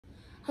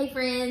Hey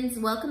friends,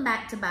 welcome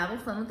back to Bible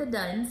Fun with the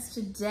Duns.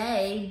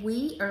 Today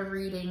we are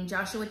reading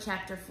Joshua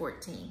chapter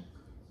 14.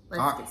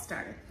 Let's get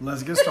started.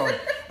 Let's get started.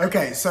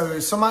 Okay, so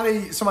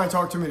somebody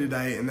talked to me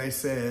today and they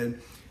said,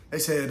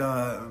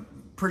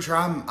 preacher,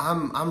 I'm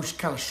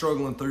kind of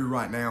struggling through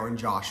right now in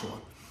Joshua.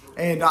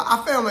 And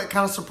I found that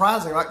kind of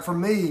surprising. Like for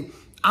me,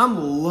 I'm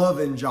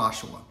loving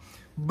Joshua.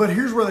 But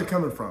here's where they're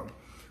coming from.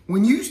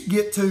 When you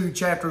get to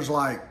chapters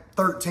like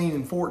 13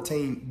 and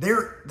 14,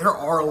 there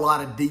are a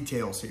lot of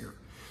details here.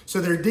 So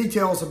there are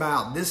details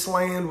about this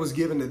land was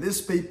given to this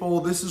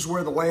people. This is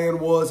where the land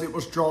was. It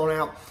was drawn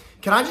out.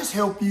 Can I just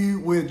help you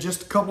with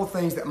just a couple of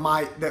things that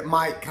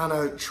might kind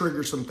of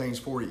trigger some things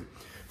for you?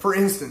 For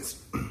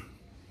instance,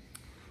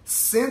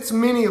 since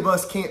many of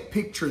us can't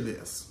picture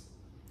this,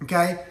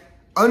 okay,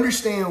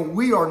 understand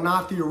we are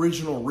not the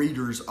original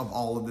readers of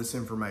all of this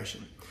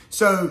information.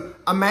 So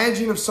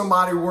imagine if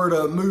somebody were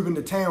to move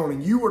into town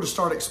and you were to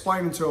start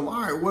explaining to them, all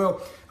right,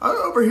 well,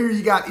 over here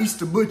you got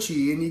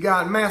Istabuchi and you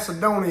got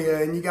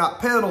Macedonia and you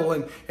got Petal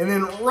and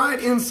then right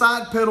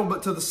inside Petal,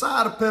 but to the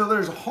side of Petal,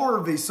 there's a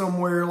Harvey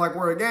somewhere like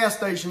where a gas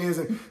station is.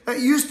 And that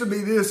used to be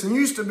this and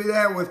used to be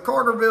that with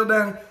Carterville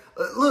down.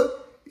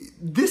 Look,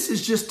 this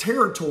is just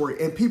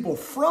territory and people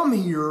from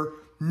here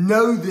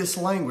know this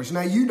language.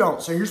 Now you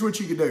don't. So here's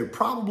what you could do.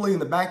 Probably in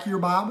the back of your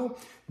Bible,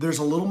 there's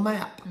a little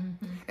map.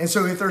 Mm-hmm. And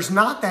so if there's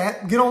not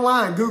that, get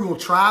online, Google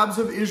Tribes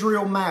of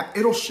Israel map.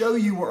 It'll show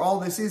you where all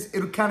this is.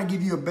 It'll kind of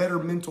give you a better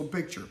mental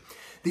picture.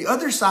 The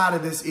other side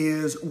of this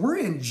is we're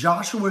in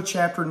Joshua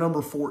chapter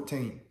number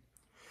 14.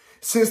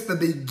 Since the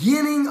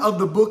beginning of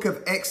the book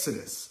of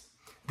Exodus,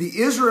 the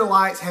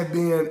Israelites have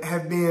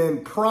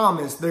been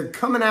promised. They're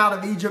coming out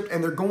of Egypt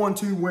and they're going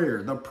to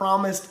where? The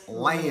promised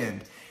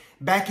land.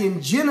 Back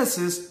in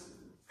Genesis,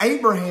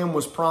 Abraham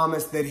was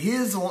promised that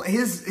his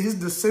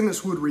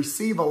descendants would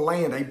receive a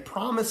land, a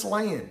promised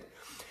land.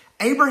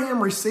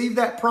 Abraham received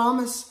that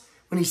promise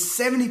when he's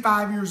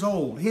 75 years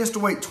old. He has to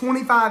wait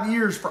 25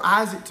 years for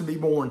Isaac to be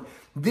born.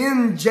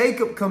 Then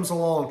Jacob comes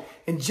along,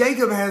 and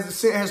Jacob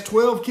has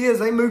 12 kids.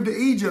 They moved to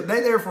Egypt.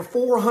 They're there for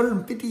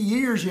 450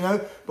 years,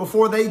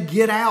 before they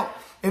get out.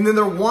 And then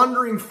they're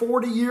wandering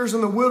 40 years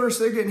in the wilderness.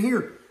 They're getting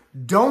here.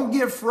 Don't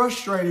get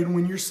frustrated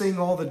when you're seeing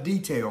all the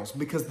details,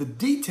 because the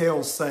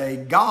details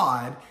say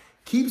God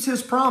keeps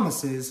his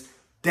promises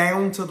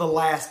down to the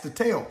last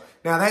detail.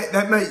 Now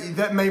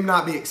that may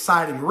not be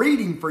exciting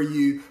reading for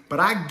you, but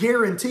I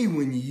guarantee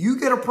when you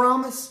get a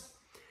promise,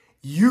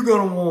 you're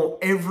going to want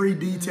every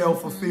detail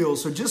fulfilled.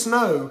 So just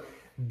know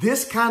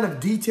this kind of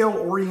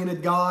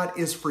detail-oriented God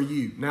is for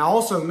you. Now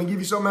also, let me give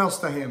you something else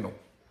to handle.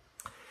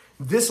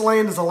 This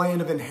land is a land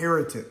of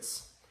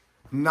inheritance,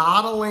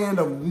 not a land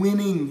of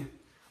winning,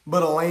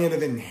 but a land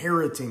of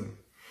inheriting.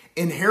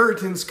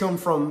 Inheritance come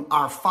from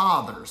our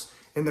fathers,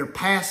 and they're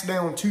passed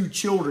down to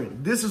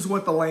children. This is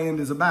what the land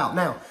is about.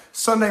 Now,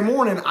 Sunday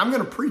morning, I'm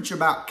going to preach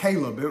about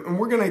Caleb, and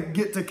we're going to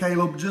get to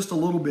Caleb just a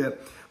little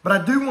bit. But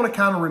I do want to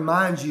kind of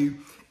remind you,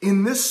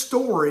 in this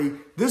story,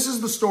 this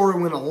is the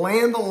story when the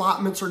land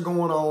allotments are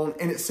going on,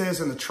 and it says,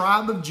 and the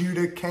tribe of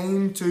Judah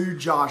came to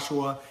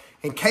Joshua,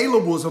 and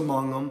Caleb was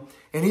among them.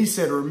 And he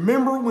said,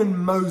 remember when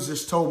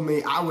Moses told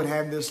me I would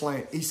have this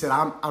land? He said,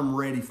 I'm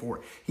ready for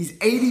it. He's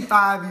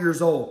 85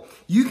 years old.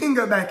 You can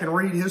go back and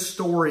read his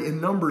story in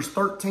Numbers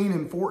 13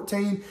 and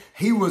 14.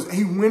 He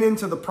went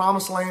into the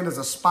promised land as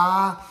a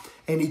spy,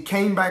 and he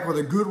came back with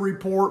a good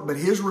report, but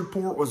his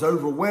report was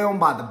overwhelmed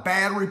by the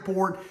bad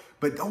report.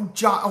 But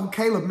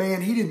Caleb,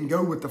 man, he didn't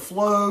go with the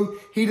flow.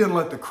 He didn't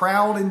let the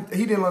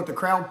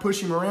crowd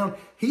push him around.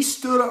 He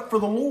stood up for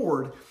the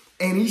Lord,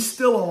 and he's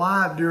still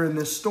alive during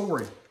this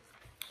story.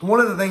 One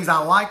of the things I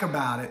like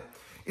about it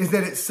is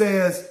that it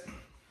says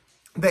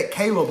that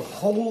Caleb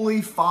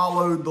wholly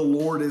followed the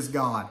Lord as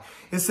God.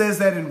 It says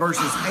that in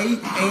verses 8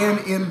 and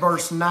in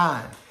verse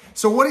 9.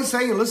 So what he's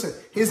saying, listen,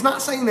 he's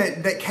not saying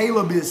that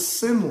Caleb is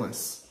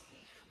sinless,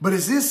 but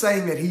it is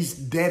saying that he's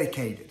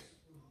dedicated.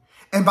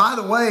 And by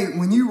the way,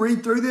 when you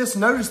read through this,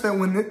 notice that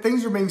when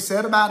things are being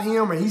said about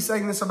him or he's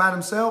saying this about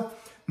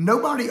himself,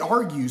 nobody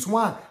argues.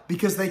 Why?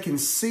 Because they can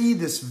see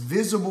this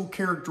visible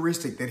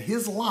characteristic that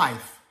his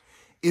life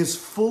is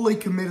fully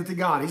committed to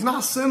God. He's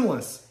not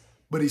sinless,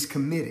 but he's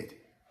committed.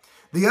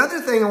 The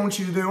other thing I want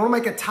you to do, I want to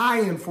make a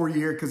tie-in for you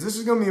here because this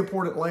is going to be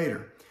important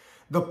later.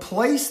 The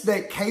place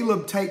that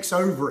Caleb takes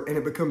over and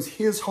it becomes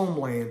his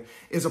homeland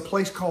is a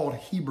place called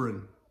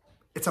Hebron.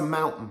 It's a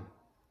mountain.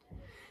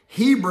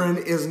 Hebron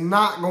is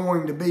not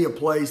going to be a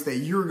place that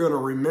you're going to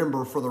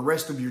remember for the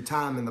rest of your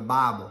time in the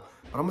Bible.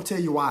 But I'm going to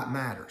tell you why it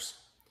matters.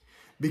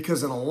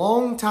 Because in a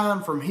long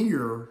time from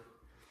here,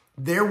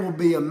 there will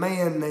be a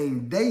man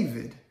named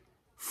David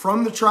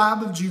from the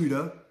tribe of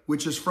Judah,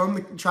 which is from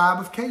the tribe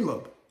of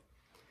Caleb.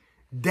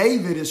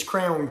 David is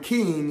crowned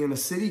king in a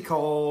city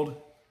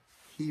called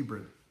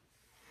Hebron.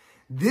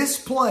 This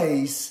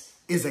place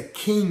is a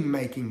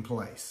king-making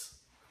place.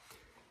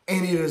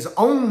 And it is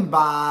owned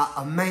by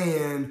a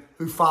man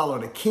who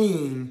followed a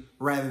king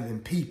rather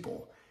than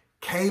people.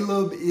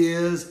 Caleb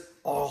is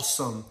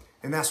awesome.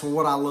 And that's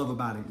what I love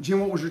about him.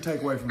 Jim, what was your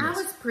takeaway from this?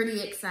 I was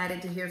pretty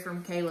excited to hear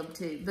from Caleb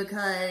too,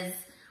 because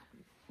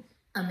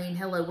I mean,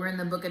 hello, we're in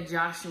the book of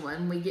Joshua,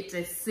 and we get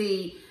to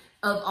see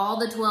of all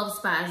the 12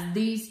 spies,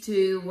 these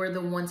two were the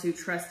ones who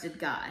trusted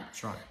God.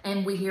 That's right.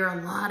 And we hear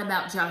a lot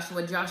about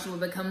Joshua. Joshua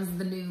becomes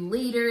the new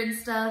leader and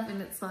stuff,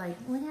 and it's like,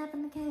 what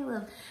happened to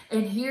Caleb?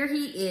 And here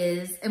he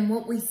is, and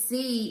what we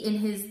see in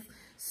his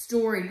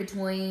story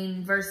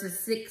between verses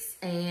 6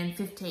 and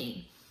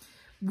 15,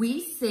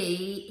 we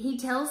see he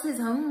tells his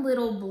own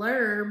little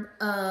blurb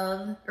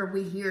of, or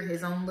we hear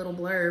his own little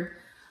blurb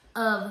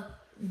of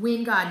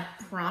when God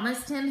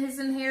promised him his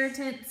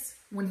inheritance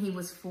when he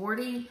was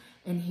 40,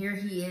 and here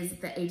he is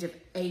at the age of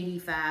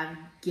 85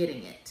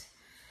 getting it.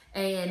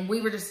 And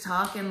we were just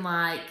talking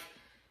like,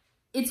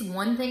 it's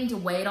one thing to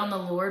wait on the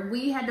Lord.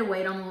 We had to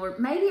wait on the Lord.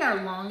 Maybe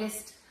our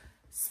longest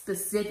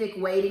specific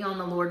waiting on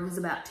the Lord was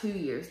about 2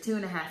 years,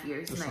 2.5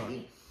 years. That's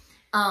maybe.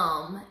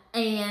 Right.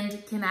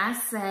 And can I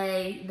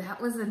say that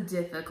was a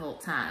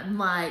difficult time?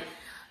 Like,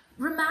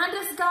 remind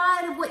us,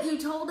 God, of what you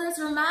told us.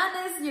 Remind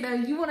us,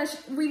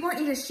 we want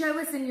you to show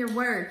us in your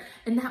word.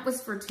 And that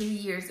was for 2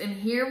 years. And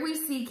here we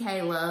see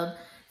Caleb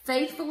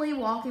faithfully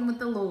walking with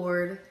the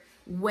Lord,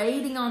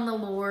 waiting on the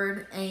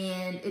Lord,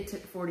 and it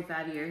took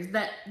 45 years.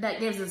 That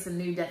gives us a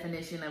new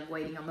definition of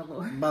waiting on the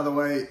Lord. By the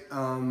way,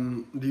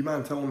 do you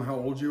mind telling them how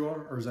old you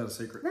are, or is that a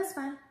secret? That's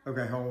fine.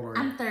 Okay, how old are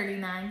you? I'm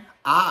 39.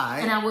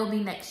 And I will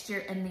be next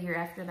year, and the year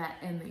after that,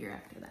 and the year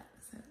after that.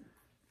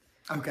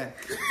 So. Okay,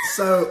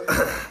 so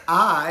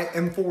I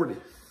am 40.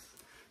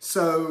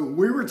 So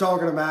we were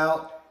talking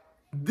about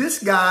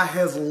this guy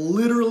has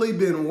literally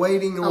been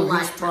waiting on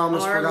his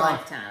promise for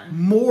God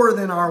more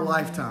than our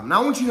lifetime.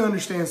 Now, I want you to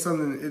understand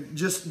something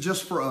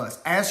just for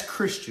us. As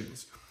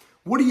Christians,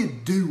 what do you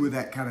do with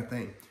that kind of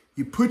thing?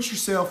 You put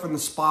yourself in the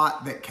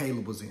spot that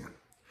Caleb was in.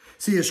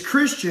 See, as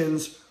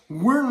Christians,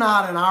 we're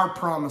not in our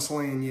promised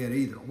land yet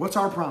either. What's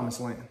our promised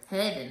land?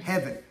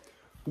 Heaven.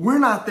 We're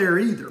not there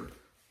either.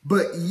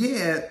 But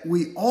yet,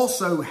 we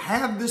also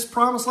have this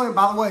promised land.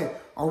 By the way,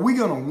 are we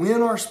going to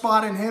win our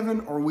spot in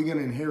heaven, or are we going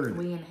to inherit it?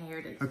 We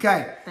inherit it.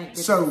 Okay,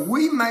 so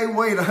we may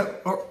wait,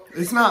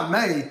 it's not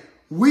may,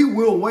 we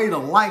will wait a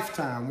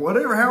lifetime,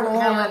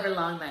 however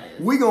long that is.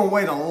 We're going to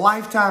wait a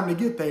lifetime to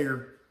get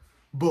there,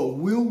 but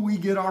will we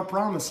get our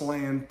promised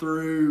land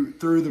through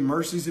the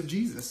mercies of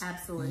Jesus?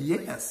 Absolutely.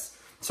 Yes.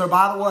 So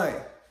by the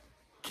way,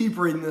 keep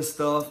reading this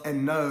stuff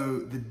and know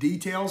the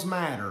details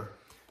matter,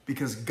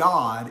 because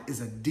God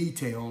is a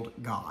detailed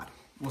God.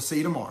 We'll see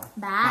you tomorrow.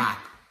 Bye.